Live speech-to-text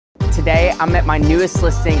Today, I'm at my newest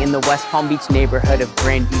listing in the West Palm Beach neighborhood of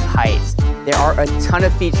Grandview Heights. There are a ton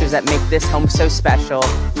of features that make this home so special,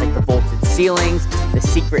 like the vaulted ceilings, the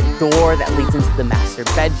secret door that leads into the master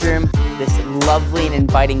bedroom, this lovely and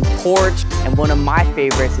inviting porch, and one of my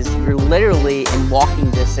favorites is you're literally in walking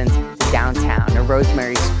distance to downtown, or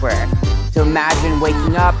Rosemary Square. So imagine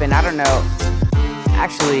waking up and I don't know,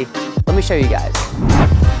 actually, let me show you guys.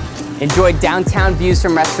 Enjoy downtown views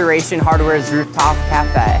from Restoration Hardware's rooftop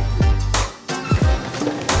cafe.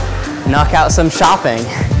 Knock out some shopping.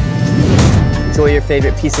 Enjoy your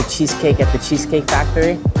favorite piece of cheesecake at the Cheesecake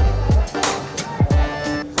Factory.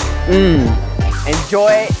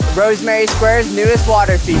 Enjoy Rosemary Square's newest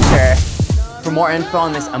water feature. For more info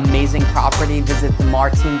on this amazing property, visit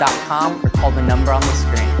themarteam.com or call the number on the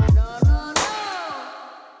screen.